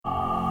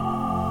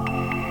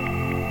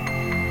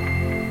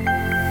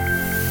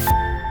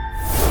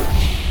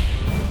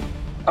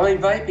I mean,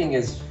 vaping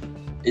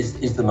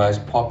is the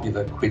most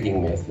popular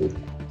quitting method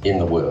in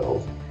the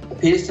world.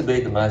 Appears to be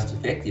the most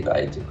effective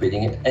aid to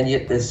quitting it, and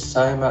yet there's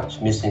so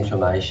much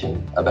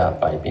misinformation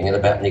about vaping and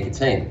about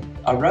nicotine.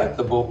 I wrote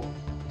the book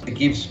to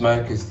give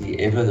smokers the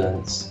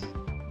evidence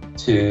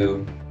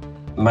to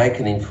make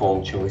an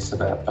informed choice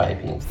about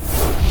vaping.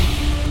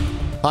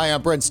 Hi,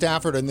 I'm Brent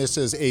Stafford, and this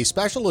is a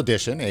special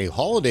edition, a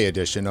holiday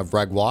edition of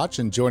Reg Watch.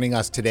 And joining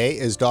us today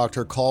is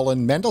Dr.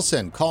 Colin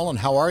Mendelsohn. Colin,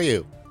 how are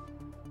you?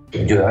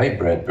 G'day,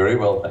 Brent. Very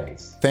well,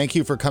 thanks. Thank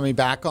you for coming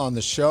back on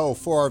the show.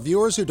 For our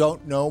viewers who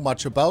don't know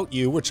much about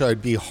you, which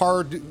would be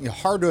hard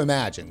to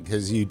imagine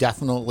because you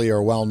definitely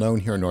are well known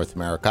here in North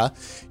America,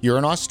 you're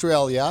in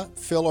Australia.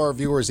 Fill our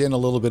viewers in a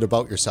little bit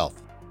about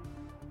yourself.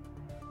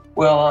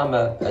 Well, I'm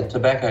a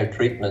tobacco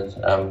treatment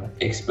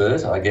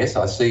expert, I guess.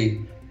 I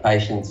see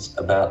patients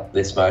about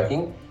their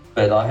smoking,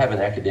 but I have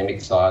an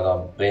academic side.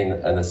 I've been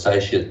an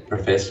associate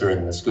professor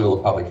in the School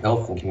of Public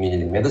Health and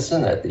Community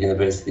Medicine at the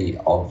University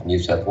of New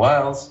South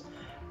Wales.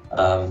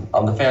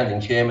 I'm the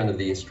founding chairman of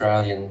the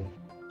Australian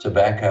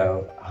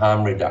Tobacco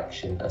Harm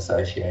Reduction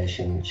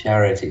Association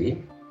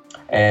charity,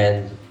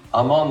 and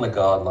I'm on the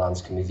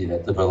guidelines committee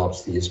that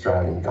develops the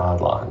Australian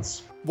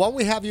guidelines. While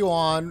we have you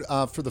on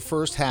for the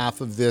first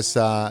half of this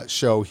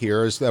show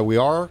here is that we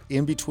are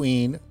in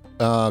between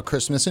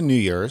Christmas and New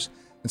Year's.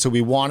 And so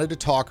we wanted to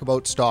talk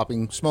about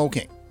stopping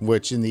smoking,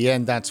 which in the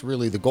end, that's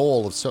really the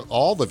goal of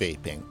all the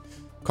vaping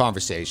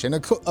conversation.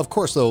 Of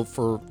course, though,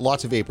 for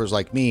lots of vapors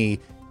like me,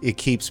 it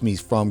keeps me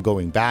from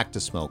going back to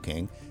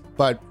smoking.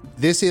 But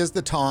this is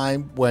the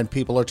time when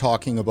people are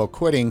talking about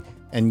quitting,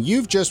 and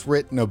you've just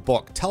written a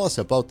book. Tell us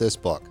about this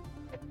book.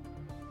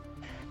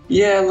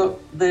 Yeah,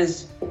 look,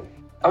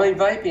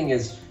 vaping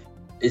is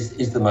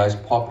the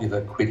most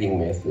popular quitting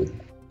method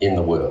in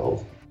the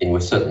world,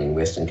 certainly in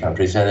Western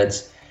countries, and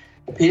it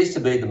appears to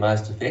be the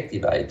most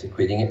effective aid to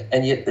quitting it,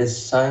 and yet there's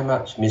so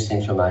much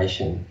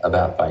misinformation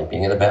about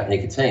vaping and about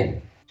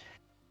nicotine.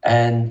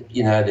 And,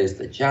 there's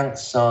the junk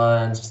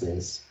science,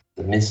 there's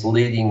the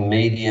misleading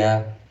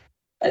media.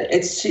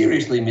 It's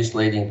seriously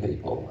misleading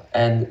people,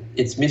 and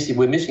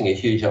we're missing a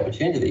huge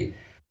opportunity.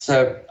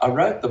 So I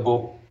wrote the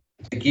book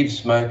to give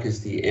smokers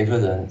the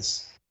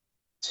evidence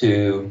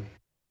to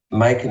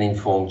make an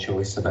informed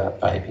choice about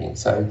vaping.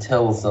 So it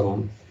tells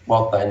them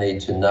what they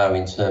need to know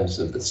in terms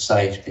of the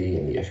safety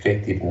and the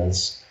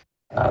effectiveness,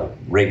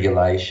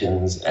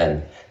 regulations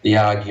and the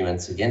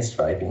arguments against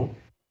vaping.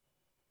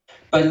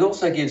 But it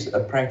also gives a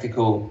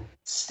practical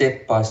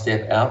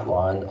step-by-step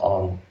outline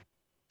on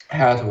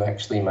how to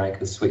actually make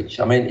the switch.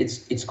 I mean,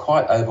 it's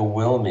quite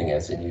overwhelming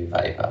as a new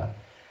vapor.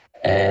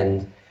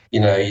 And,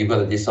 you've got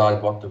to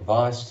decide what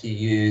device to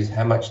use,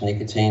 how much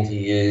nicotine to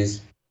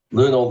use,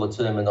 learn all the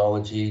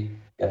terminology,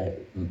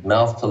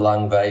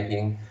 mouth-to-lung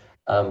vaping,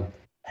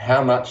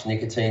 how much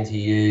nicotine to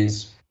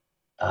use,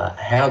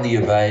 how do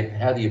you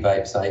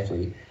vape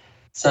safely.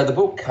 So the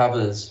book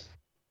covers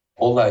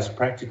all those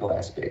practical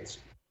aspects.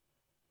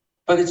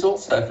 But it's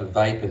also for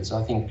vapers.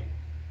 I think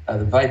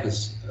the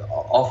vapers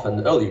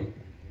often, early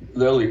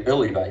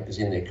vapers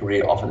in their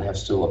career often have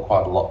still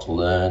quite a lot to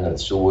learn and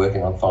still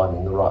working on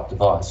finding the right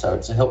device. So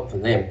it's a help for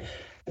them.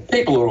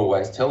 People are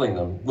always telling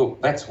them,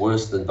 look, that's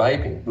worse than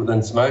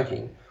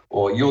smoking,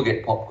 or you'll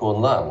get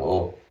popcorn lung,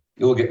 or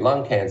you'll get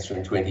lung cancer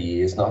in 20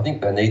 years. And I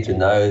think they need to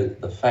know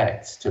the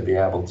facts to be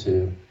able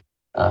to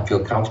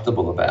feel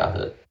comfortable about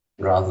it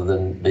rather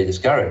than be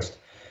discouraged.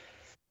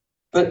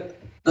 But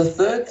the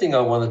third thing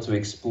I wanted to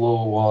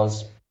explore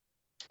was,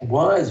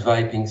 why is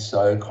vaping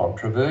so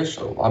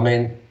controversial? I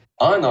mean,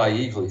 I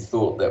naively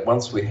thought that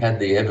once we had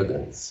the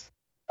evidence,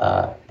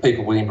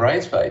 people would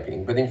embrace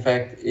vaping, but in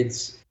fact,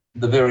 it's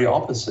the very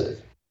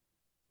opposite.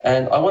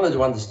 And I wanted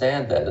to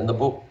understand that, and the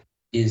book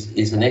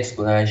is an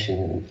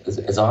explanation,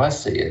 as I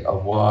see it,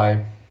 of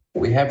why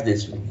we have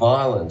this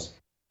violent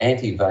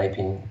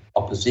anti-vaping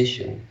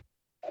opposition.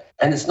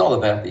 And it's not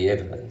about the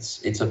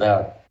evidence. It's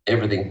about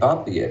everything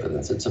but the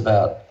evidence. It's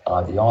about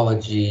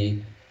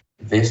ideology,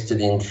 vested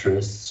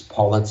interests,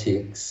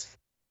 politics,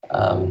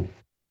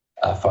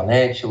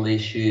 financial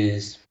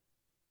issues,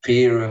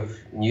 fear of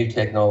new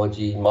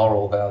technology,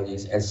 moral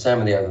values, and so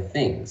many other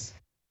things.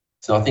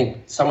 So I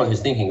think someone who's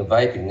thinking of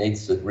vaping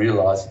needs to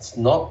realise it's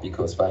not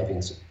because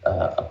vaping's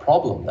a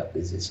problem that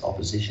there's this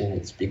opposition,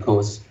 it's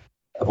because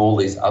of all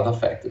these other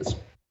factors.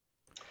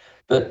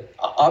 But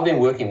I've been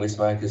working with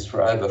smokers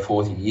for over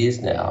 40 years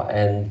now,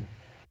 and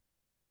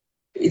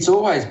it's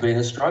always been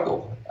a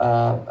struggle.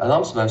 And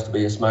I'm supposed to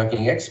be a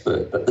smoking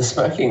expert, but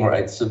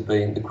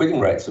the quitting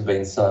rates have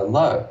been so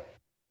low.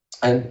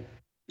 And,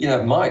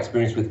 my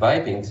experience with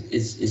vaping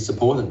is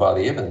supported by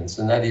the evidence,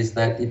 and that is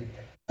that it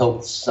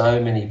helped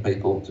so many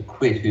people to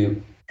quit who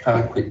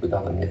can't quit with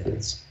other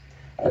methods.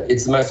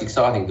 It's the most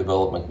exciting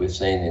development we've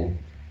seen in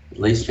at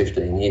least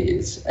 15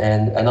 years,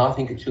 and I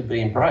think it should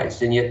be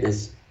embraced, and yet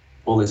there's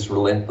all this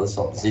relentless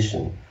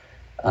opposition.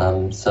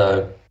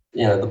 So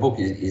the book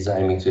is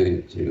aiming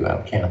to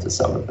counter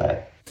some of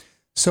that.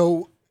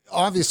 So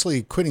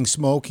obviously quitting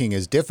smoking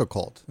is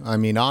difficult. I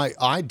mean,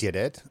 I did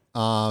it.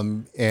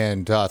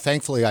 and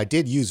thankfully I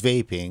did use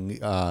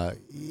vaping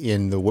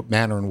in the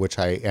manner in which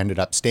I ended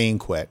up staying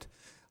quit.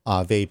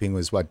 Vaping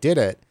was what did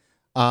it.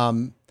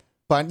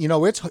 But, you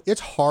know, it's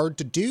hard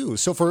to do.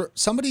 So for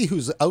somebody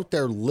who's out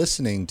there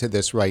listening to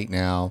this right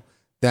now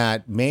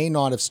that may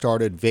not have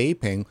started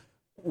vaping,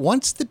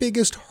 what's the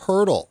biggest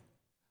hurdle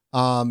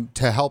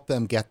to help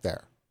them get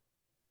there?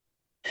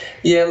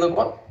 Yeah,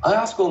 look, I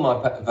ask all my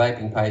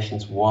vaping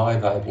patients why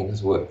vaping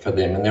has worked for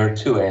them, and there are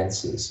two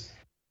answers.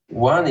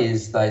 One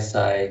is they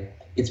say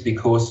it's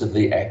because of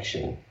the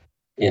action.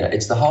 You know,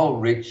 it's the whole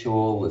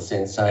ritual, the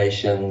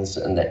sensations,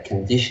 and that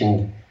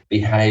conditioned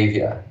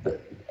behaviour.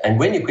 And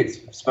when you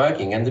quit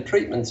smoking, and the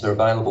treatments are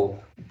available,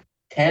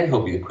 can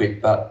help you to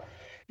quit, but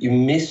you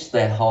miss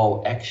that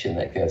whole action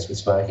that goes with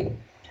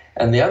smoking.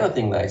 And the other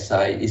thing they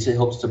say is it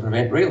helps to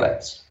prevent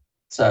relapse.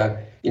 So,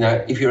 you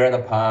know, if you're at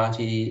a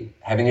party,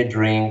 having a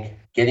drink,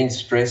 getting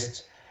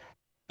stressed,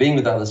 being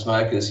with other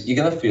smokers, you're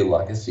going to feel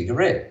like a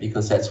cigarette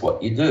because that's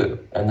what you do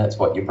and that's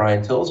what your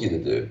brain tells you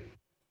to do.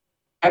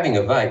 Having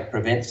a vape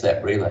prevents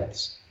that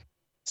relapse.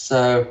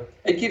 So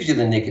it gives you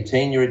the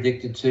nicotine you're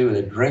addicted to,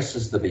 it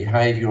addresses the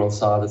behavioural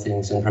side of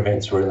things and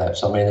prevents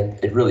relapse. I mean,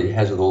 it really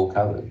has it all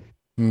covered.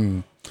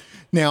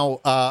 Now,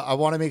 I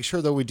want to make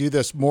sure that we do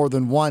this more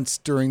than once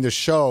during the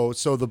show.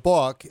 So the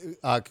book,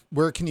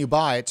 where can you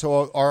buy it?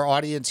 So our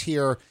audience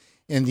here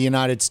in the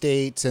United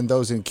States and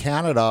those in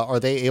Canada, are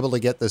they able to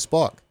get this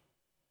book?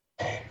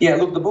 Yeah,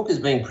 look, the book is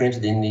being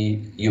printed in the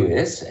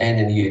US and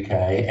in the UK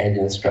and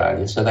in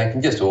Australia, so they can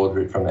just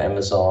order it from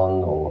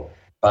Amazon or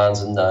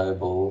Barnes &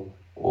 Noble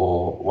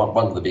or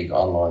one of the big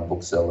online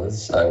booksellers.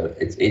 So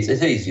it's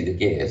easy to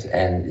get,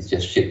 and it's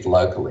just shipped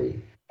locally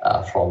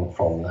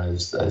from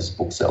those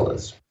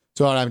booksellers.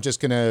 So I'm just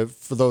going to,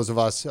 for those of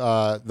us,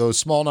 those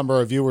small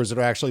number of viewers that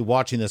are actually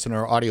watching this in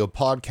our audio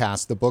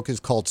podcast, the book is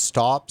called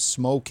Stop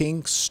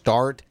Smoking,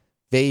 Start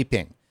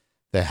Vaping,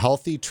 The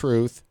Healthy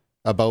Truth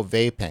About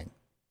Vaping.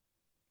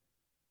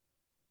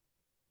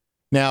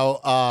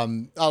 Now,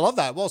 I love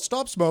that. Well,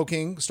 stop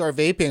smoking, start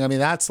vaping. I mean,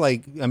 that's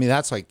like,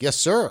 yes,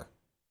 sir.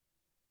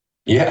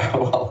 Yeah,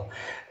 well,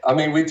 I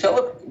mean,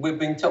 we've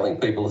been telling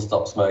people to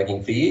stop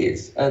smoking for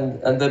years,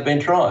 and they've been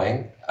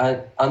trying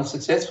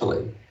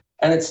unsuccessfully.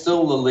 And it's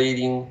still the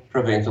leading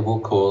preventable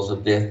cause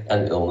of death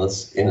and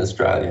illness in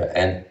Australia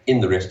and in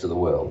the rest of the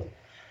world.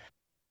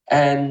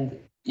 And,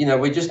 you know,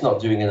 we're just not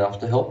doing enough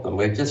to help them.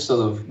 We're just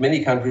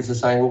many countries are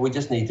saying, well, we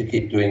just need to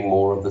keep doing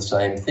more of the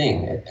same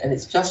thing. And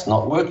it's just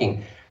not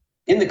working.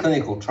 In the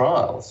clinical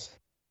trials,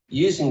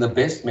 using the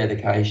best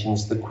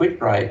medications, the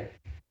quit rate,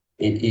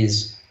 it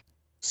is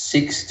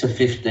 6 to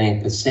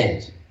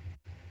 15%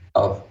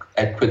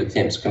 at quit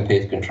attempts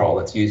compared to control.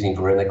 That's using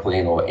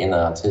varenicline or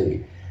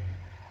NRT.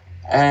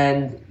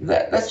 And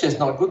that's just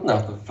not good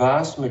enough. The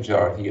vast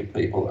majority of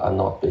people are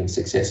not being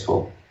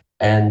successful.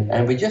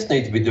 And we just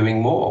need to be doing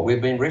more.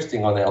 We've been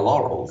resting on our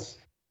laurels.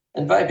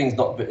 And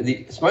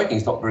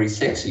smoking's not very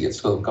sexy.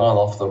 It's sort of gone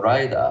off the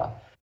radar,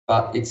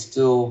 but it's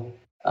still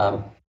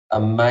a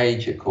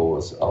major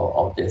cause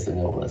of death and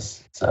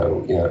illness.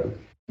 So, you know,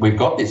 we've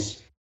got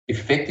this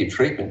effective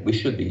treatment. We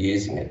should be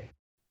using it.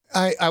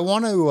 I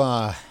want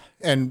to...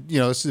 and, you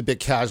know, this is a bit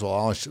casual.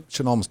 I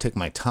should almost take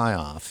my tie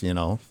off, you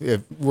know.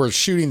 We're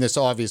shooting this,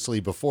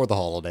 obviously, before the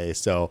holiday.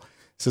 So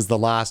this is the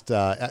last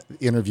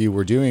interview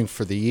we're doing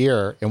for the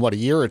year. And what a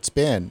year it's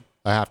been,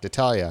 I have to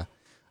tell you.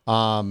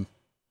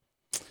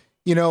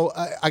 You know,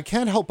 I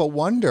can't help but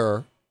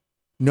wonder,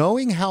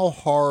 knowing how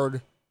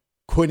hard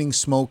quitting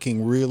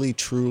smoking really,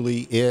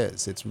 truly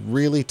is. It's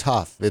really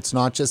tough. It's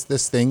not just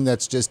this thing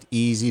that's just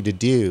easy to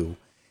do.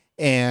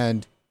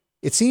 And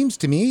it seems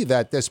to me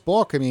that this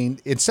book, I mean,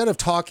 instead of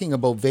talking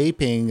about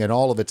vaping and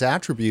all of its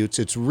attributes,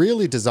 it's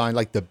really designed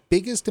like the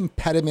biggest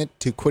impediment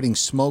to quitting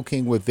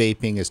smoking with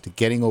vaping is to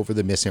getting over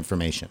the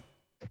misinformation.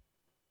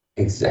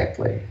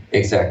 Exactly.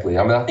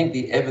 I mean, I think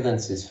the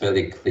evidence is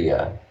fairly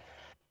clear,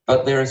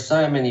 but there are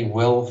so many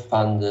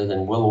well-funded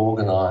and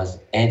well-organised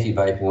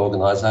anti-vaping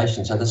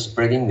organisations that are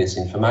spreading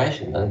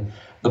misinformation, and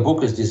the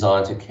book is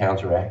designed to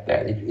counteract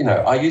that. You know,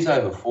 I use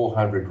over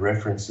 400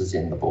 references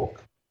in the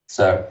book.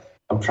 So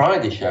I'm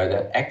trying to show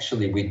that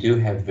actually we do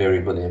have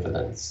very good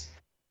evidence.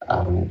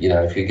 You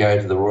know, if you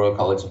go to the Royal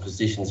College of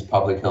Physicians,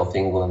 Public Health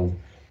England,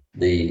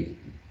 the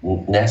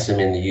NASM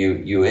in the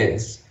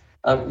US,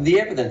 the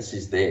evidence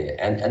is there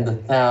and the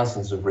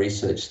thousands of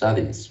research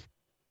studies.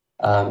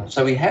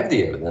 So we have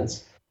the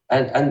evidence.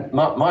 And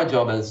my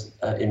job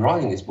in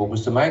writing this book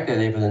was to make that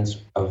evidence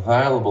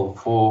available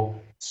for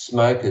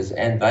smokers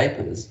and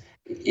vapers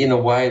in a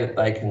way that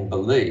they can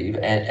believe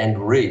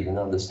and read and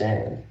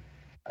understand.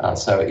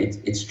 So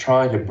it's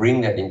trying to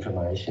bring that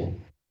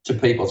information to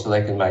people so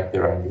they can make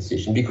their own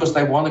decision, because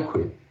they want to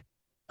quit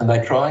and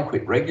they try and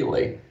quit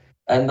regularly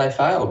and they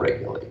fail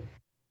regularly.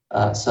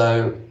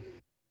 So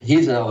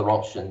here's another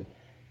option.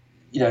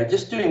 You know,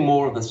 just doing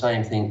more of the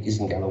same thing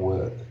isn't going to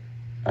work.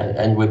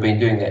 And we've been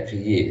doing that for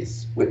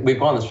years. We've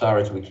gone as far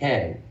as we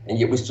can, and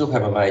yet we still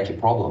have a major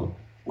problem.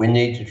 We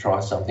need to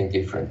try something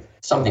different,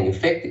 something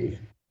effective,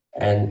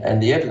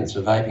 and the evidence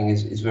for vaping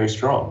is very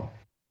strong.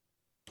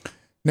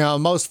 Now,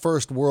 most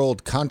first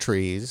world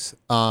countries,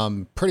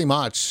 pretty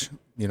much,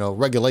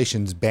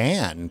 regulations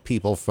ban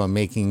people from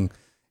making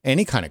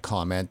any kind of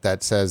comment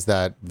that says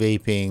that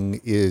vaping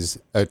is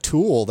a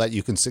tool that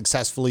you can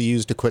successfully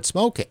use to quit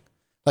smoking.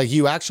 Like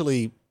you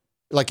actually,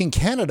 like in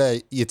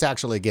Canada, it's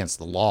actually against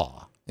the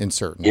law in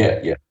certain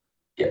ways.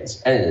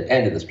 Yes, and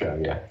in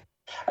Australia.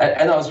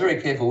 And I was very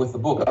careful with the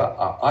book.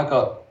 I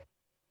got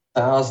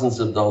thousands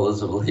of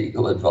dollars of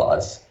legal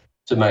advice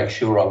to make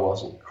sure I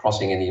wasn't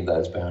crossing any of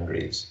those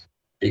boundaries.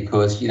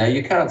 Because,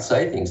 you can't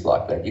say things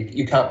like that.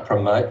 You can't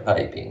promote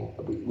vaping,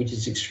 which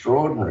is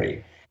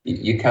extraordinary.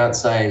 You can't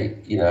say,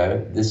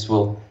 this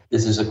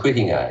is a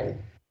quitting aid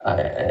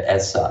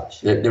as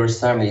such. There are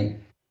so many,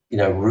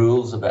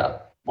 rules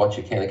about what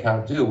you can and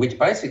can't do, which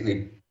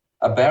basically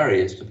are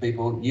barriers to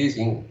people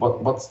using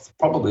what's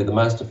probably the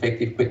most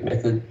effective quit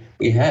method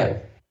we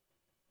have.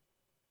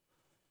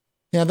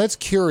 Yeah, that's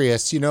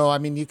curious.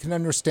 You can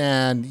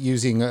understand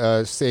using,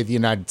 say, the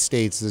United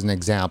States as an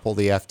example,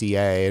 the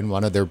FDA, and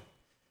one of the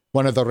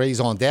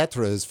raison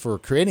d'etres for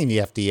creating the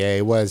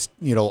FDA was,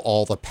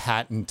 all the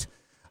patent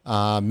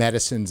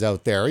medicines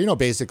out there,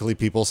 basically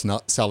people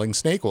selling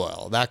snake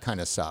oil, that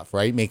kind of stuff,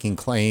 right? Making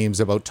claims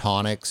about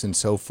tonics and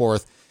so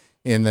forth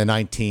in the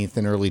 19th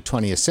and early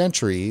 20th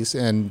centuries.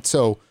 And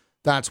so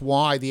that's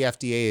why the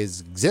FDA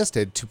has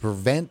existed, to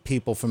prevent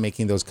people from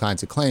making those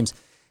kinds of claims.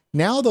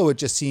 Now, though, it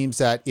just seems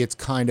that it's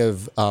kind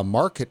of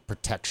market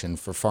protection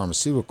for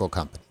pharmaceutical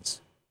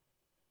companies.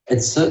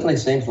 It certainly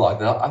seems like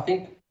that. I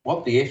think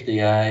what the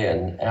FDA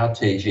and our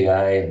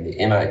TGA and the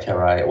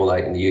MHRA, although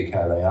in the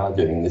UK they are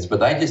doing this,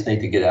 but they just need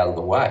to get out of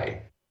the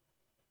way.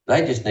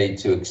 They just need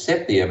to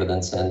accept the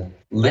evidence and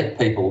let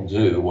people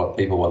do what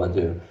people want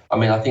to do.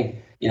 I think,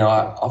 I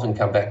often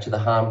come back to the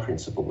harm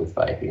principle with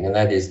vaping, and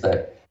that is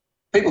that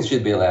people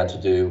should be allowed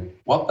to do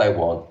what they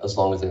want as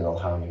long as they're not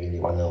harming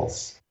anyone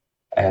else.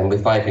 And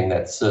with vaping,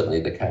 that's certainly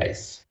the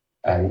case.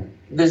 And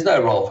there's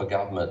no role for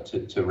government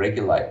to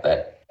regulate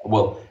that.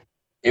 Well,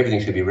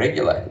 everything should be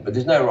regulated, but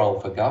there's no role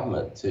for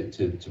government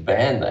to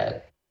ban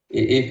that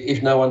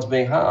if no one's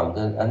being harmed,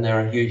 and there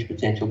are huge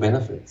potential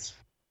benefits.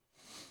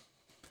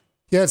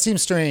 Yeah, it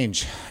seems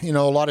strange. A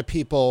lot of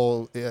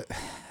people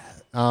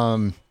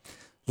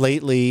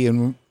lately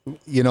and,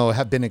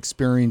 have been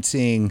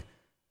experiencing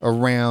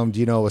around,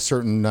 a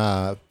certain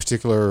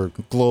particular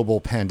global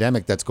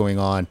pandemic that's going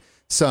on,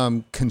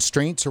 some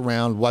constraints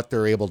around what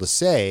they're able to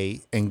say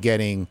and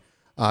getting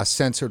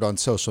censored on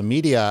social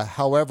media.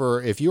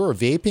 However, if you're a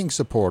vaping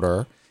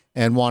supporter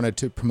and wanted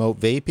to promote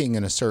vaping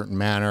in a certain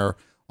manner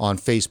on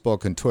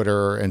Facebook and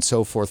Twitter and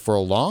so forth for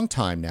a long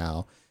time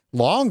now,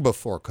 long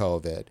before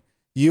COVID,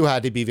 you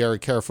had to be very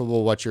careful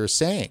with what you're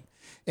saying.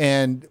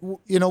 And,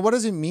 what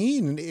does it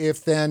mean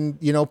if then,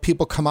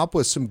 people come up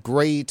with some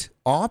great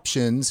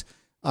options,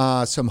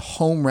 some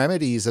home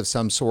remedies of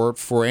some sort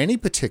for any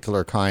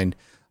particular kind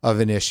of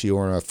an issue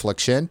or an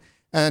affliction,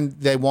 and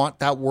they want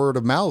that word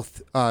of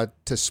mouth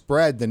to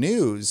spread the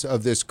news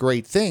of this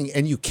great thing,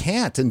 and you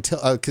can't until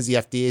because the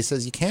FDA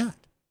says you can't.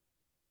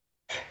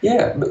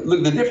 Yeah, but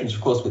look, the difference,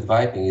 of course, with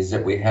vaping is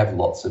that we have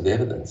lots of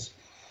evidence.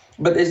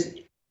 But there's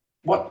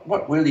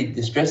what really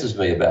distresses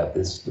me about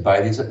this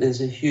debate is that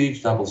there's a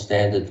huge double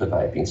standard for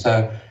vaping.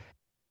 So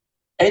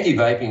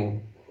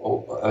anti-vaping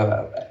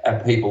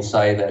people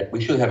say that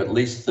we should have at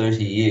least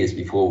 30 years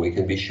before we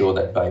can be sure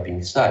that vaping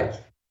is safe.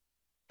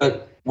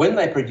 But when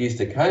they produced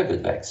the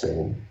COVID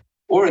vaccine,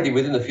 already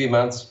within a few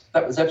months,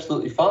 that was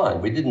absolutely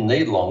fine. We didn't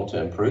need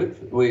long-term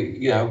proof. We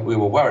were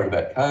worried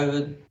about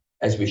COVID,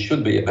 as we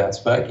should be about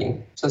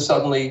smoking. So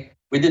suddenly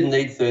we didn't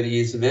need 30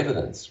 years of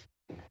evidence.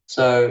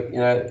 So,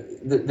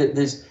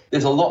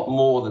 there's a lot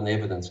more than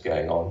evidence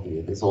going on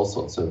here. There's all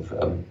sorts of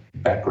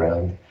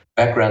background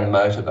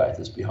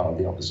motivators behind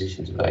the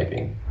opposition to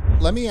vaping.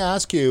 Let me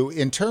ask you,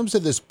 in terms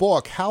of this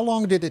book, how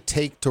long did it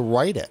take to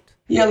write it?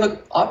 Yeah,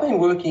 look, I've been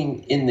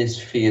working in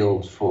this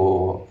field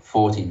for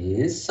 40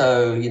 years.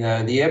 So,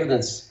 the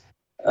evidence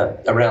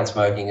around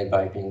smoking and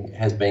vaping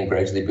has been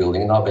gradually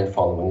building, and I've been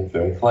following it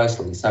very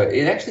closely. So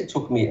it actually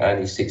took me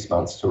only 6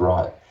 months to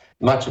write.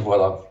 Much of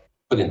what I've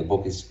put in the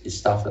book is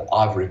stuff that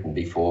I've written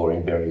before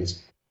in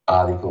various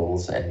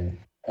articles and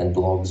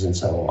blogs and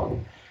so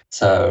on.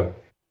 So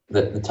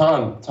the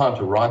time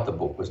to write the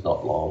book was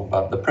not long,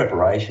 but the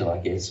preparation, I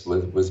guess,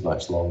 was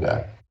much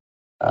longer.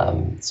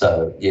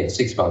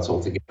 6 months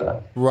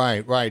altogether.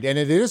 Right. And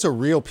it is a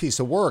real piece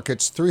of work.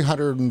 It's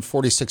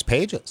 346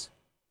 pages.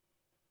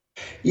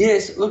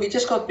 Yes, look, it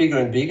just got bigger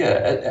and bigger.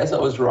 As I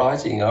was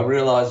writing, I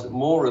realised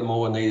more and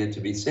more needed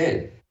to be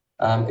said.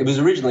 It was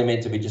originally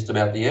meant to be just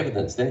about the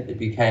evidence. Then it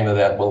became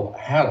about, well,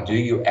 how do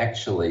you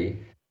actually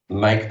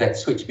make that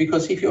switch?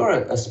 Because if you're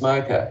a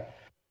smoker,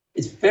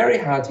 it's very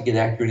hard to get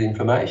accurate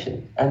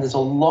information. And there's a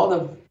lot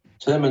of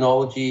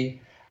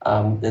terminology.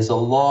 There's a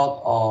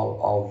lot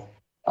of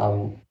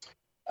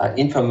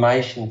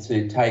information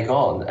to take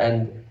on.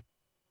 And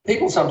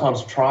people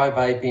sometimes try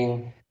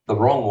vaping the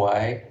wrong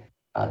way.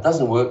 It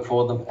doesn't work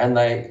for them, and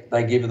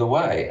they give it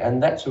away.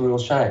 And that's a real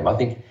shame. I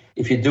think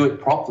if you do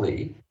it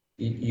properly,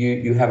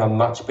 you have a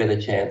much better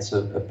chance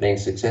of being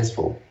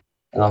successful.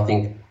 And I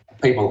think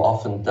people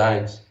often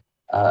don't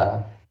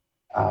have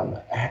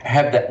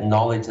that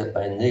knowledge that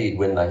they need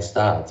when they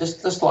start,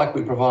 just like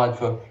we provide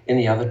for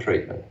any other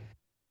treatment.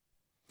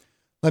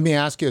 Let me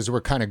ask you, as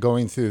we're kind of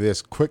going through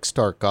this quick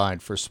start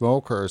guide for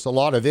smokers, a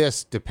lot of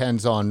this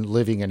depends on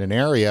living in an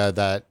area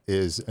that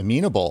is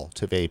amenable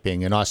to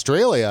vaping. And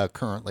Australia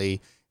currently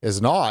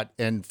is not.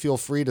 And feel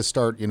free to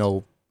start,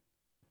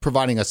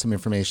 providing us some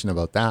information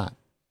about that.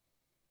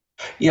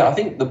 Yeah, I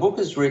think the book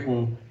is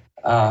written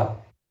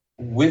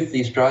with the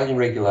Australian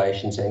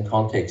regulations and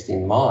context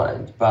in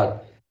mind,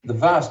 but the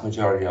vast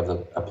majority of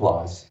it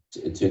applies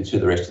to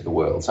the rest of the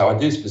world. So I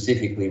do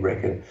specifically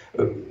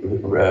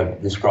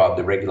describe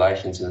the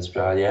regulations in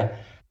Australia,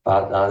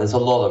 but there's a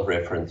lot of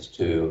reference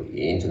to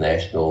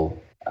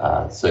international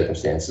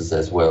circumstances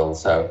as well.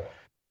 So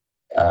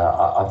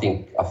I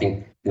think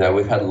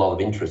we've had a lot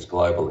of interest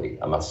globally,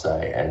 I must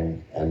say,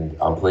 and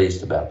I'm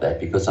pleased about that,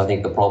 because I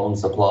think the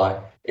problems apply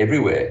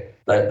everywhere.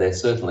 They're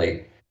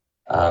certainly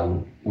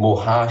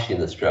more harsh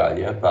in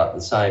Australia, but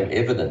the same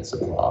evidence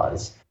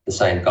applies, the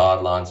same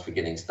guidelines for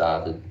getting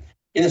started.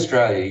 In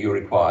Australia, you're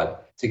required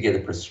to get a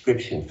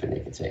prescription for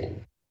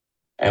nicotine.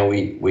 And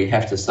we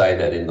have to say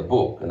that in the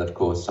book. And of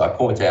course, I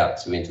point out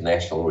to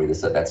international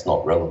readers that that's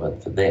not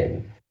relevant for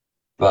them.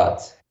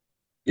 But,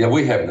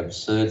 we have an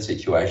absurd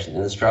situation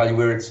in Australia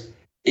where it's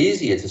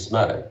easier to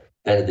smoke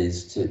than it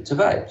is to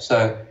vape.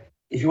 So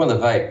if you want to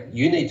vape,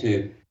 you need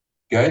to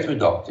go to a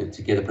doctor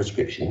to get a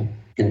prescription,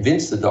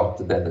 convince the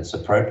doctor that it's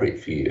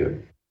appropriate for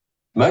you.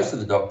 Most of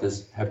the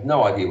doctors have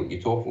no idea what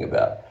you're talking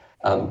about.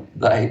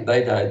 They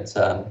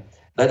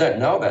don't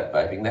know about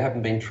vaping. They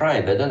haven't been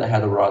trained. They don't know how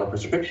to write a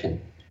prescription.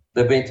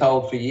 They've been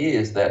told for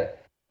years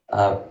that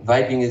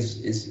vaping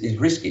is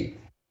risky.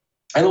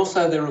 And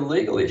also there are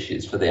legal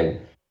issues for them.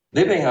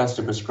 They're being asked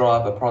to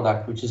prescribe a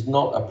product which is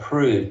not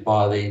approved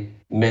by the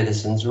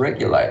medicines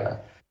regulator.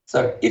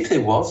 So if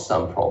there was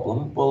some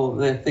problem, well,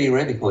 they're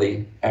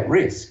theoretically at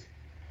risk.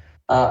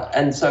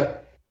 And so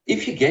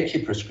if you get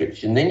your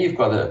prescription, then you've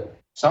got to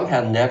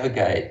somehow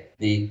navigate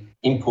the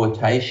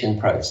importation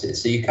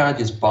process. So you can't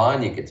just buy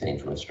nicotine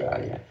from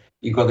Australia.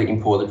 You've got to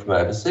import it from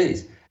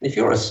overseas. And if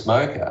you're a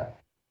smoker,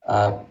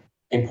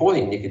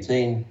 importing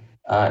nicotine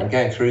and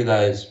going through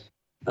those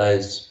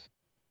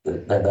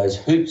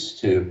hoops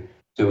to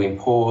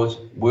import,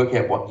 work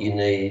out what you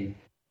need,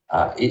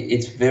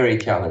 it's very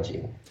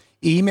challenging.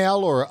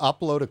 Email or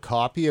upload a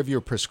copy of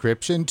your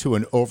prescription to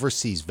an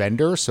overseas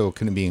vendor so it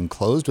can be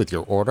enclosed with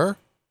your order?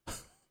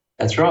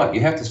 That's right.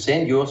 You have to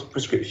send your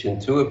prescription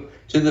to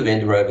the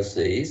vendor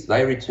overseas.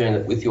 They return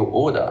it with your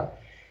order.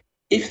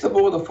 If the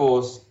Border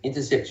Force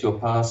intercepts your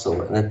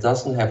parcel and it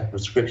doesn't have a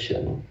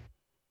prescription,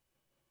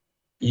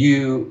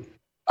 you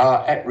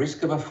are at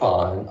risk of a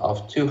fine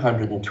of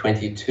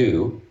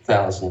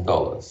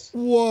 $222,000.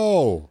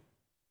 Whoa.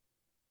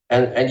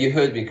 And you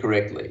heard me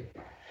correctly.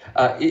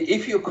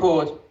 If you're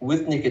caught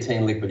with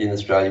nicotine liquid in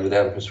Australia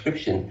without a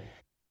prescription,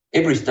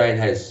 every state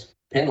has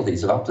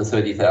penalties of up to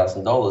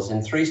 $30,000,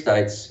 and 3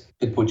 states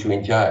could put you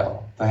in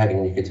jail for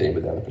having nicotine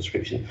without a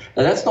prescription.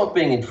 Now, that's not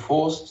being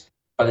enforced,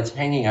 but it's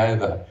hanging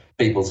over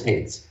people's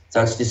heads.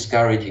 So it's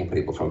discouraging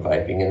people from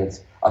vaping, and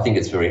I think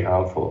it's very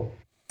harmful.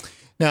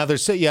 Now,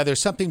 there's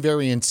something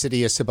very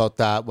insidious about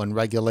that when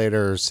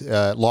regulators,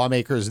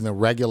 lawmakers and the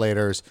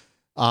regulators,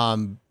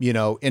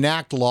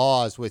 enact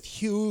laws with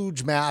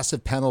huge,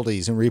 massive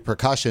penalties and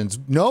repercussions,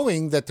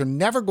 knowing that they're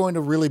never going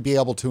to really be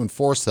able to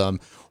enforce them.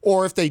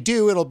 Or if they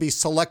do, it'll be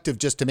selective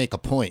just to make a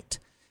point.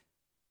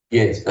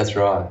 Yes, that's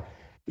right.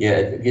 Yeah,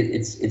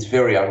 it's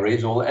very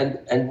unreasonable.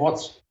 And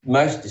what's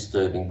most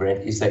disturbing,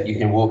 Brent, is that you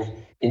can walk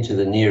into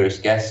the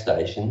nearest gas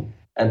station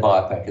and buy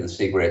a packet of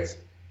cigarettes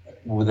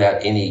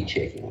without any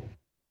checking.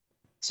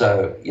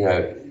 So,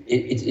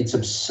 it's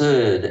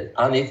absurd,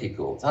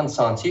 unethical, it's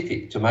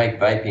unscientific to make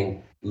vaping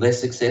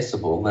less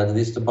accessible than it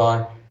is to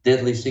buy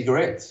deadly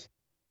cigarettes.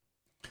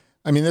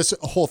 I mean, this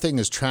whole thing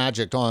is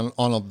tragic on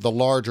the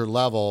larger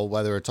level,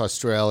 whether it's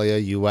Australia,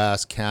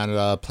 US,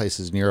 Canada,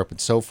 places in Europe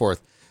and so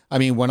forth. I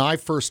mean, when I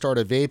first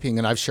started vaping,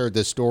 and I've shared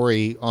this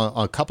story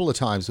a couple of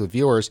times with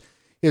viewers,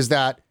 is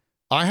that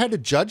I had to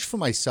judge for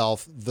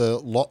myself the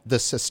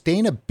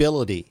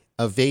sustainability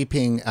of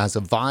vaping as a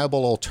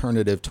viable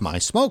alternative to my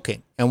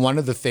smoking. And one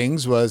of the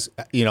things was,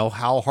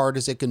 how hard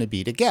is it going to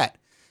be to get?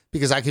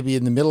 Because I could be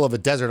in the middle of a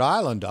desert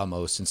island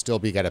almost and still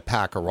get a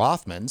pack of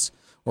Rothmans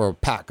or a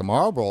pack of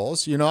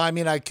Marlboros.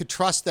 I could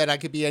trust that I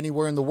could be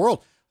anywhere in the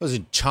world. I was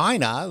in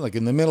China, like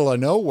in the middle of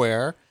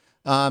nowhere,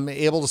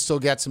 able to still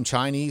get some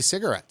Chinese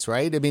cigarettes,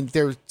 right? I mean,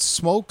 their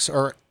smokes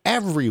are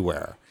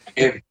everywhere.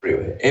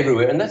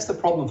 Everywhere. And that's the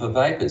problem for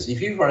vapors.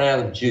 If you run out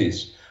of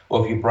juice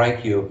or if you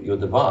break your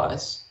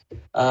device,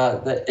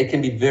 that it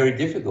can be very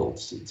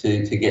difficult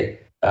to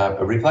get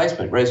a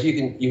replacement. Whereas you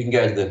can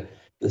go to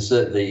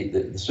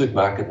the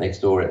supermarket next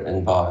door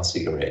and buy a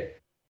cigarette.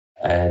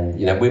 And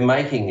we're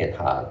making it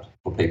hard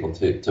for people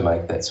to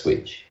make that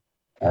switch,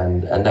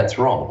 and that's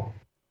wrong.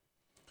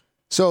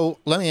 So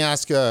let me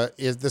ask you,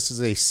 this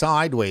is a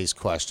sideways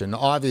question.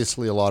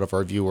 Obviously, a lot of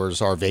our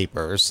viewers are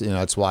vapors.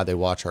 That's why they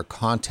watch our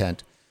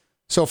content.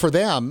 So for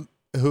them,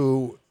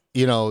 who,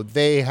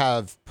 they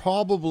have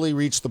probably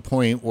reached the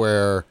point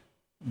where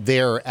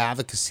their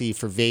advocacy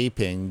for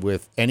vaping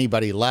with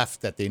anybody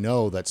left that they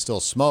know that still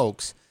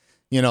smokes,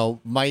 they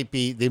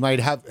might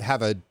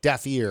have a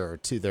deaf ear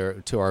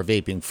to our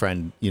vaping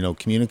friend,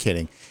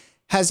 communicating.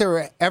 Has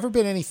there ever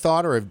been any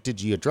thought, or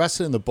did you address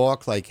it in the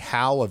book, like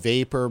how a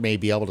vapor may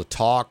be able to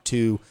talk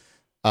to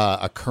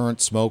a current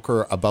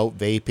smoker about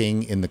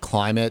vaping in the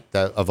climate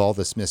of all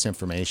this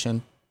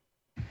misinformation?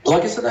 Well,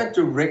 I guess I don't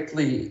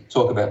directly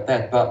talk about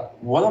that,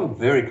 but what I'm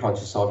very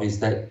conscious of is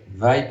that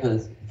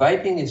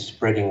vaping is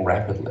spreading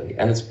rapidly,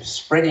 and it's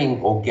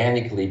spreading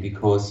organically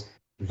because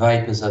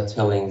vapors are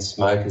telling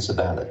smokers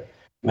about it.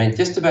 I mean,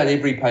 just about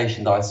every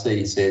patient I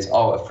see says,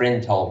 oh, a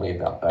friend told me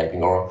about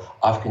vaping, or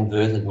I've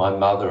converted my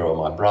mother or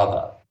my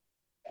brother.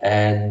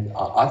 And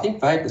I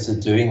think vapors are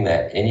doing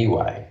that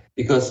anyway,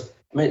 because,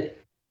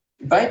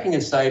 vaping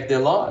has saved their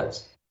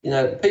lives.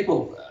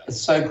 People are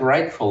so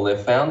grateful they've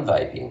found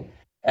vaping.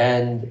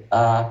 And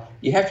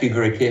you have to be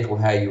very careful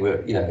how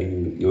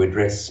you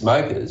address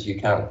smokers. You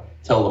can't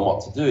tell them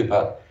what to do,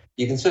 but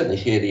you can certainly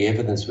share the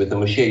evidence with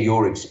them or share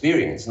your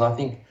experience. And I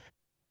think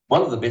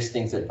one of the best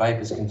things that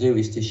vapors can do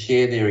is to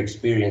share their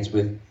experience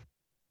with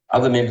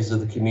other members of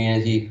the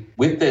community,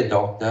 with their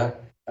doctor,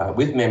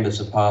 with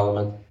members of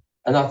parliament.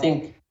 And I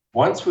think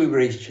once we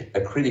reach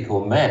a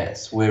critical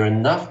mass where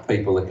enough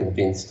people are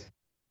convinced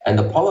and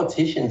the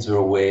politicians are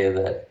aware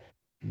that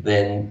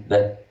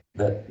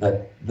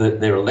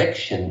their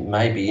election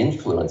may be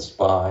influenced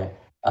by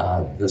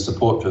the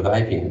support for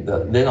vaping,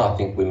 then I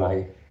think we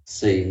may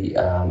see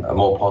a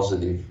more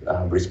positive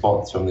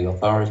response from the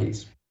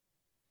authorities.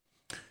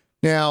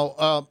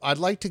 Now, I'd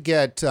like to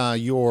get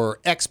your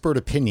expert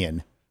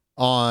opinion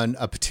on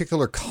a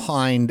particular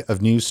kind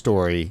of news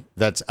story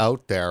that's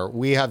out there.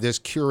 We have this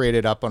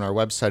curated up on our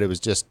website. It was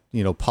just,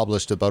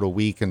 published about a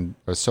week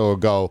or so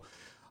ago.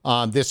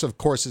 This, of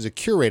course, is a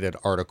curated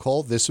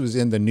article. This was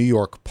in the New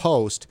York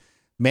Post.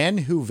 Men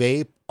who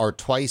vape are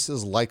twice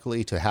as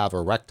likely to have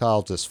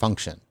erectile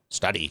dysfunction.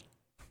 Study.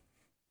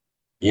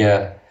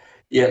 Yeah.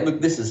 Look,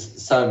 this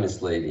is so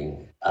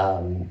misleading.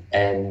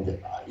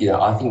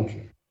 I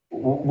think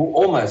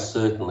almost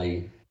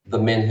certainly the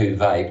men who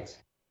vaped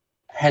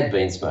had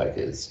been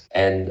smokers.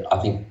 And I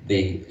think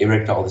the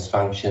erectile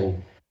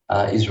dysfunction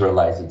is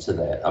related to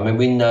that. I mean,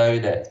 we know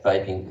that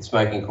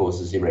smoking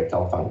causes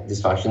erectile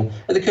dysfunction.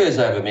 It occurs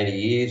over many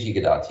years. You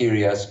get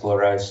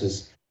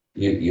arteriosclerosis,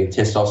 your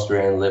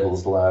testosterone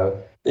levels lower.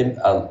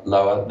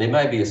 There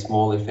may be a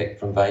small effect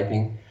from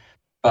vaping,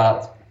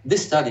 but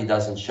this study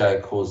doesn't show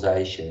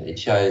causation. It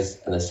shows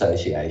an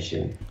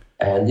association.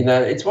 And,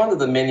 it's one of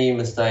the many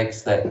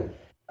mistakes that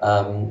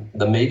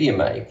the media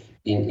make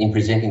in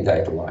presenting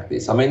data like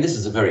this. I mean, this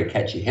is a very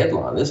catchy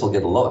headline. This will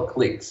get a lot of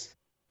clicks,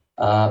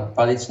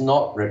 but it's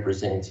not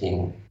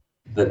representing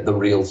the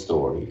real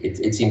story.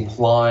 It's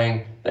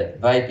implying that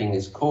vaping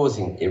is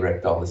causing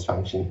erectile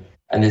dysfunction,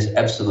 and there's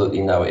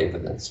absolutely no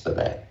evidence for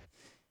that.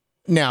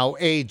 Now,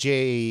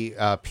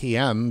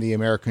 AJPM, the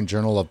American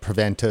Journal of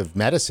Preventive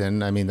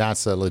Medicine, I mean,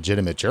 that's a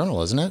legitimate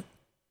journal, isn't it?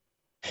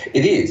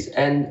 It is.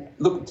 And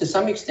look, to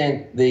some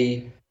extent,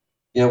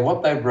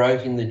 what they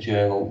wrote in the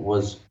journal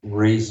was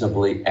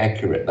reasonably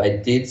accurate. They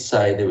did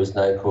say there was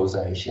no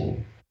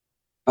causation,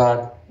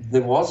 but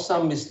there was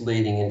some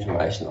misleading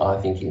information,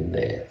 I think, in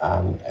there,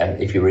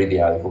 and if you read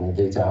the article in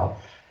detail.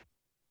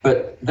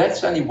 But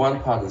that's only one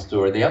part of the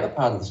story. The other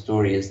part of the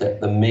story is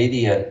that the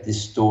media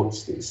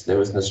distorts this. There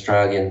was an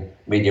Australian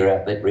media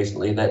outlet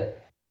recently that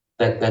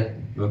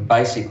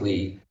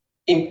basically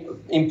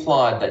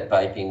implied that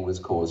vaping was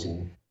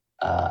causing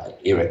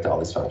erectile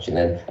dysfunction,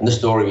 and the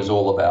story was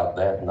all about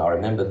that. And I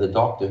remember the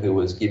doctor who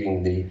was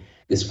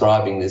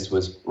describing this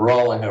was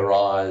rolling her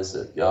eyes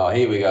at,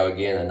 here we go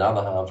again,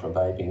 another harm from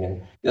vaping.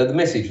 And the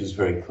message was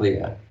very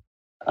clear,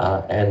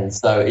 and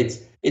so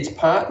it's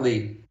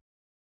partly,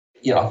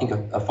 I think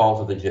a fault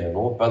of the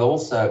journal, but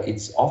also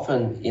it's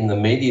often in the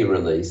media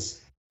release,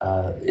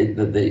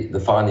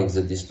 the findings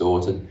are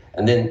distorted.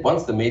 And then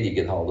once the media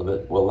get hold of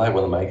it, well, they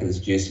want to make it as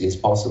juicy as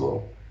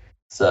possible.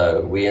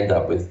 So we end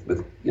up with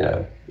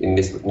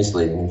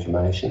misleading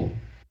information.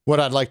 What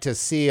I'd like to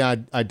see, I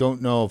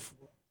don't know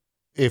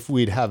if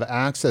we'd have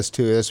access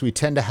to this. We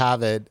tend to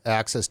have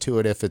access to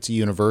it if it's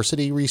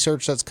university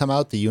research that's come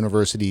out. The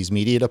university's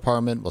media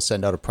department will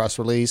send out a press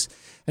release,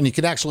 and you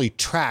can actually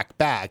track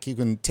back. You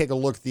can take a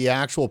look at the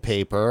actual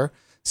paper,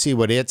 see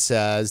what it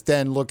says,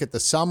 then look at the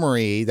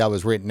summary that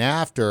was written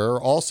after,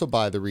 also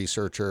by the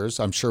researchers,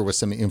 I'm sure with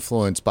some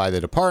influence by the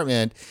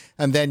department,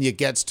 and then it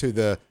gets to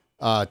the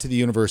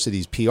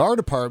university's PR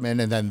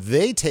department, and then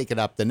they take it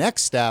up the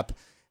next step,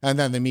 and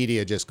then the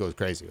media just goes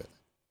crazy with it.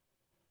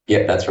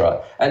 Yeah, that's right.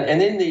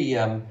 And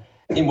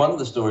in one of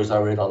the stories I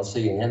read on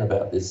CNN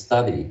about this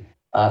study,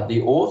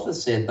 the author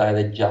said they'd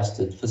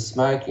adjusted for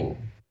smoking,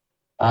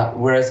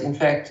 whereas in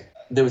fact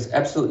there was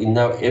absolutely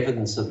no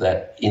evidence of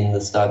that in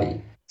the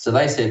study. So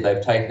they said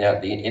they've taken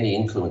out any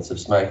influence of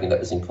smoking that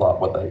was implied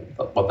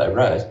what they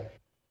wrote.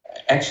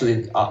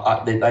 Actually,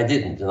 they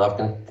didn't, and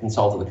I've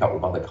consulted a couple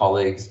of other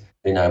colleagues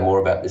who know more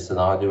about this than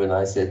I do, and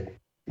they said,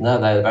 No,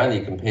 they've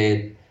only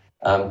compared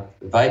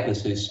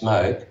vapers who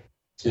smoke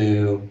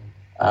to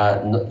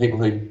other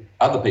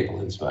people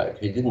who smoke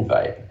who didn't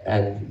vape,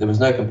 and there was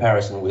no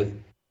comparison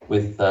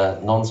with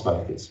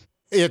non-smokers.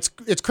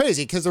 It's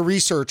crazy because the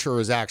researcher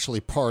is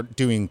actually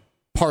doing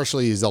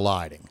partially the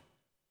lighting.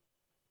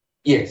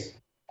 Yes,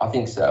 I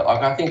think so.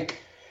 I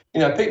think,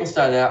 people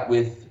start out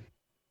with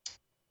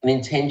an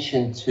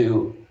intention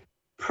to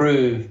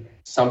prove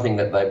something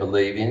that they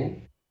believe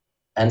in,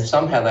 and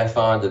somehow they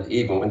find it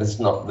even when it's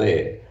not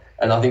there.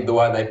 And I think the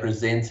way they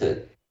present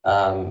it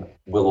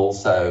will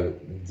also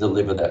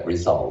deliver that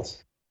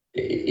result.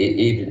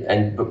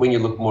 But when you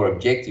look more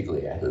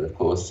objectively at it, of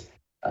course,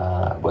 you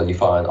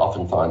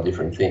often find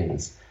different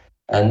things.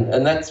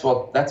 And that's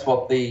what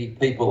the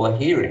people are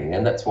hearing,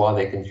 and that's why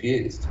they're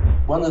confused.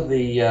 One of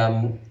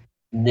the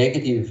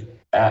negative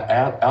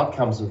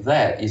outcomes of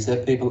that is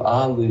that people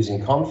are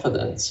losing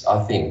confidence,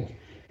 I think,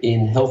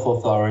 in health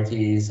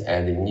authorities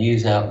and in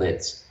news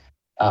outlets.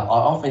 I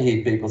often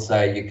hear people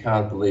say you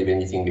can't believe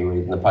anything you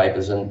read in the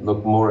papers, and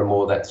look, more and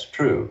more that's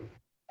true.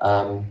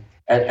 And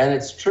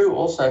it's true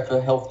also for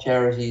health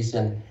charities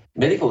and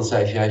medical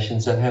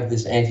associations that have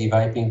this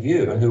anti-vaping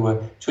view and who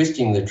are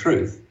twisting the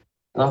truth.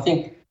 And I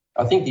think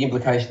the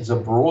implications are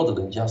broader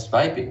than just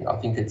vaping. I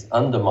think it's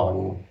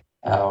undermining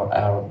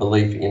our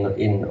belief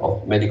in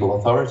medical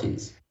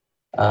authorities.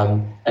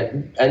 And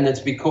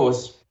it's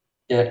because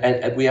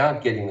and we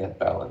aren't getting that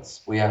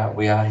balance. We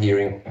are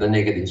hearing the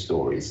negative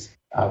stories,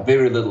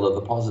 very little of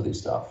the positive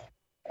stuff.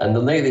 And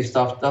the negative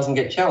stuff doesn't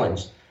get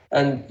challenged.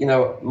 And,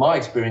 my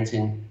experience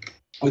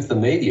with the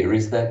media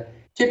is that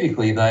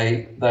typically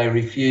they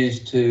refuse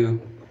to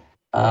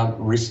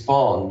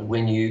respond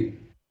when you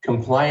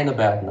complain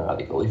about an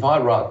article. If I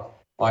write,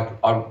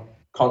 I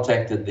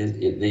contacted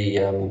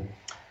the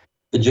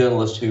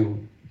journalist who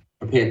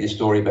prepared this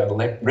story about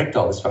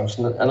erectile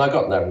dysfunction, and I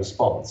got no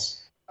response.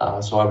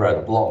 So I wrote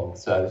a blog,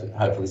 so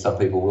hopefully some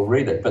people will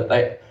read it. But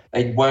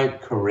they won't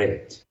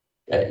correct,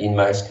 in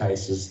most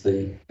cases,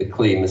 the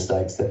clear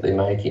mistakes that they're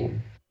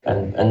making.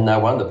 And no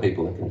wonder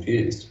people are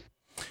confused.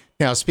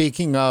 Now,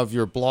 speaking of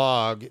your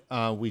blog,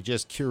 we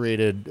just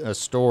curated a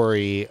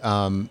story.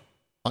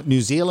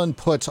 New Zealand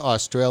puts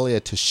Australia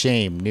to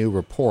shame, new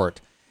report.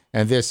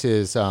 And this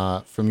is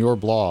from your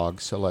blog,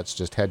 so let's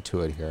just head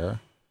to it here.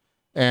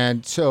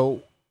 And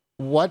so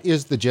what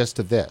is the gist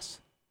of this?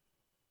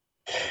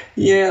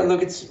 Yeah,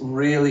 look, it's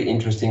really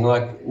interesting.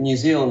 Like, New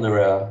Zealand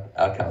are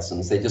our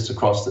cousins. They're just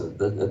across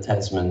the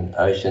Tasman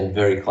Ocean,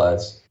 very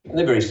close. And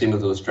they're very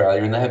similar to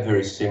Australia, and they have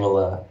very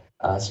similar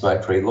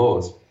smoke-free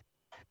laws.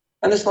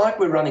 And it's like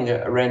we're running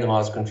a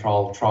randomised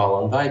controlled trial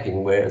on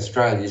vaping, where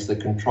Australia is the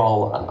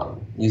control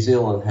arm. New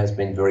Zealand has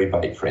been very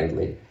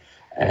vape-friendly,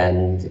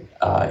 and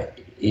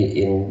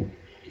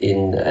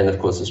and of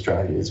course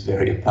Australia is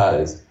very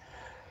opposed.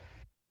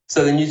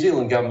 So the New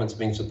Zealand government's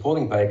been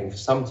supporting vaping for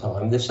some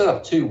time. They've set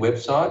up 2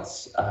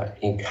 websites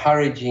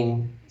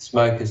encouraging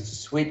smokers to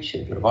switch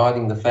and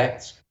providing the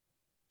facts.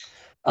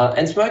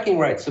 And smoking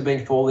rates have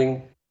been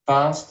falling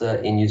faster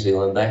in New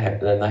Zealand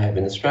than they have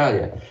in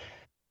Australia.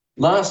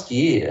 Last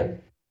year,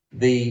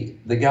 the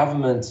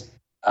government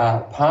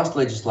passed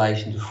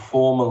legislation to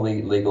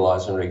formally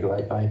legalise and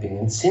regulate vaping.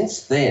 And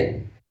since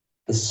then,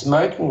 the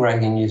smoking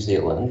rate in New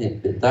Zealand,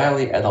 the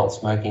daily adult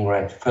smoking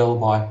rate, fell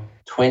by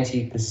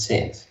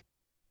 20%.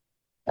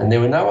 And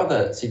there were no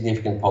other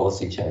significant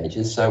policy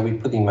changes, so we're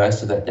putting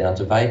most of that down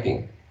to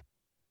vaping.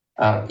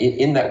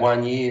 In that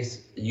 1 year,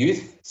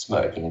 youth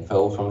smoking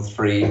fell from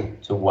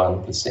 3% to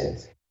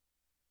 1%.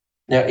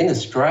 Now, in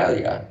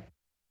Australia,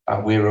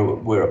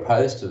 we're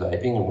opposed to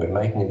vaping and we're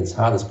making it as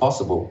hard as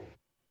possible.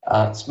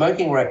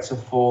 Smoking rates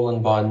have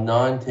fallen by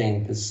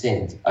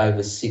 19%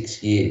 over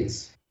 6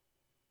 years.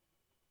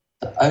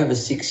 So over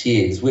 6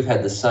 years, we've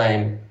had the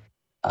same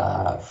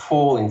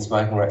fall in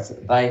smoking rates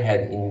that they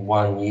had in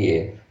 1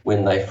 year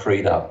when they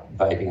freed up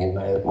vaping and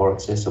made it more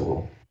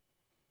accessible.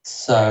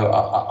 So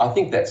I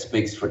think that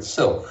speaks for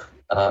itself,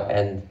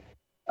 and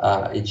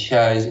it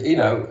shows,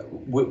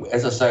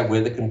 as I say,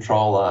 we're the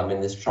control arm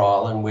in this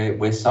trial, and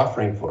we're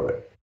suffering for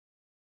it.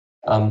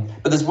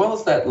 But as well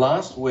as that,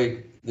 last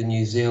week the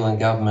New Zealand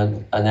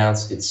government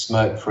announced its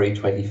Smoke-Free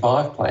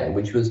 25 plan,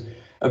 which was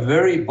a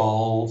very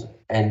bold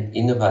and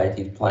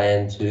innovative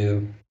plan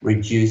to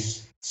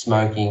reduce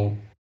smoking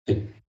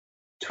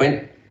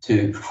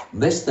to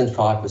less than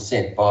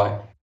 5% by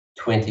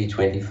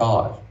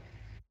 2025.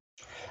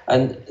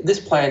 And this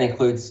plan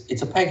includes,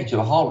 it's a package of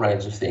a whole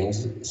range of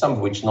things, some of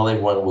which not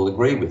everyone will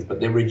agree with, but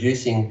they're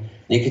reducing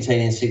nicotine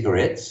in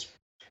cigarettes.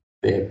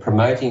 They're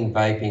promoting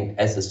vaping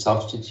as a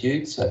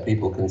substitute so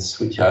people can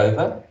switch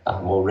over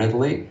more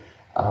readily.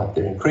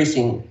 They're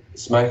increasing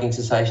smoking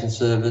cessation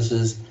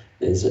services.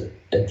 There's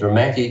a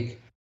dramatic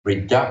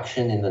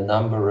reduction in the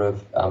number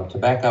of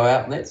tobacco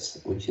outlets,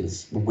 which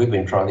is we've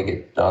been trying to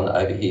get done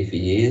over here for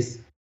years.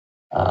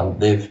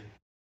 They're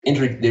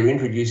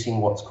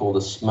introducing what's called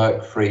a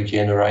smoke-free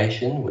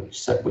generation,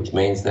 which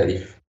means that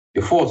if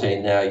you're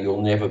 14 now,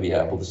 you'll never be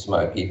able to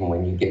smoke even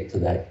when you get to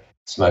that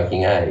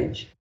smoking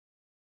age.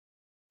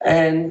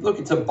 And look,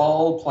 it's a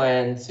bold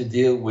plan to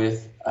deal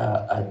with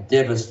a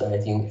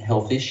devastating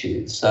health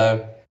issue.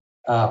 So,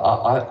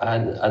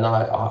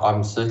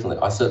 I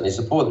certainly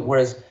support it.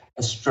 Whereas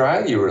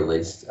Australia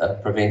released a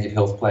preventive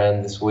health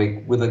plan this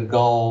week with a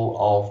goal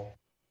of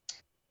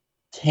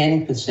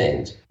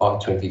 10% by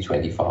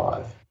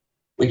 2025,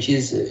 which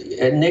is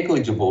a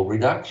negligible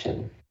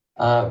reduction.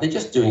 They're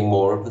just doing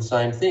more of the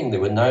same thing. There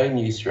were no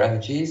new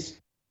strategies,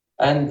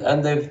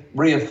 and they've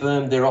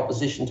reaffirmed their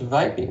opposition to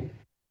vaping.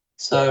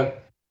 So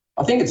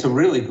I think it's a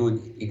really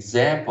good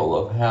example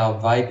of how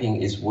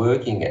vaping is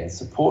working, and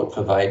support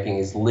for vaping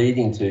is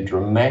leading to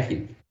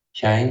dramatic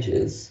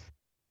changes,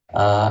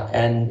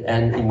 and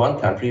in one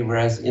country,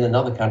 whereas in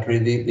another country,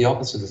 the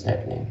opposite is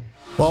happening.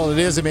 Well, it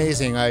is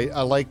amazing.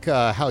 I like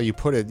how you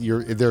put it.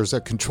 There's a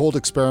controlled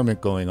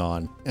experiment going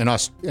on, and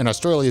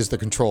Australia is the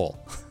control.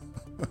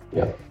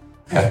 Yeah.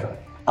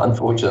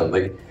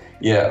 Unfortunately,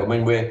 yeah. I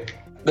mean,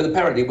 but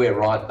apparently we're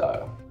right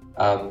though.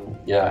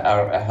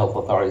 Our health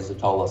authorities have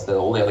told us that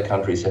all the other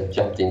countries have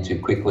jumped in too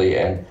quickly,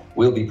 and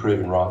we'll be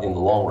proven right in the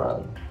long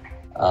run.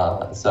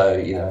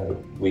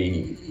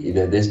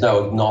 There's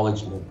no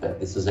acknowledgement that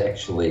this is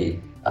actually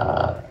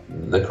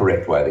the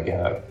correct way to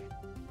go.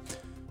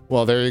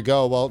 Well, there you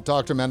go. Well,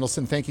 Dr.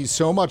 Mendelsohn, thank you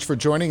so much for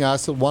joining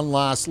us. One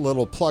last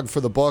little plug for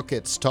the book.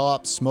 It's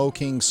Stop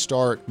Smoking,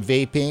 Start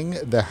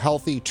Vaping, The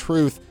Healthy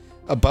Truth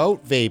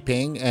About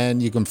Vaping. And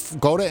you can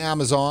go to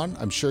Amazon.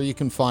 I'm sure you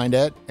can find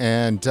it.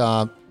 And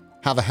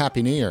have a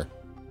Happy New Year.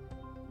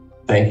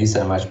 Thank you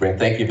so much, Brent.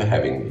 Thank you for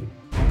having me.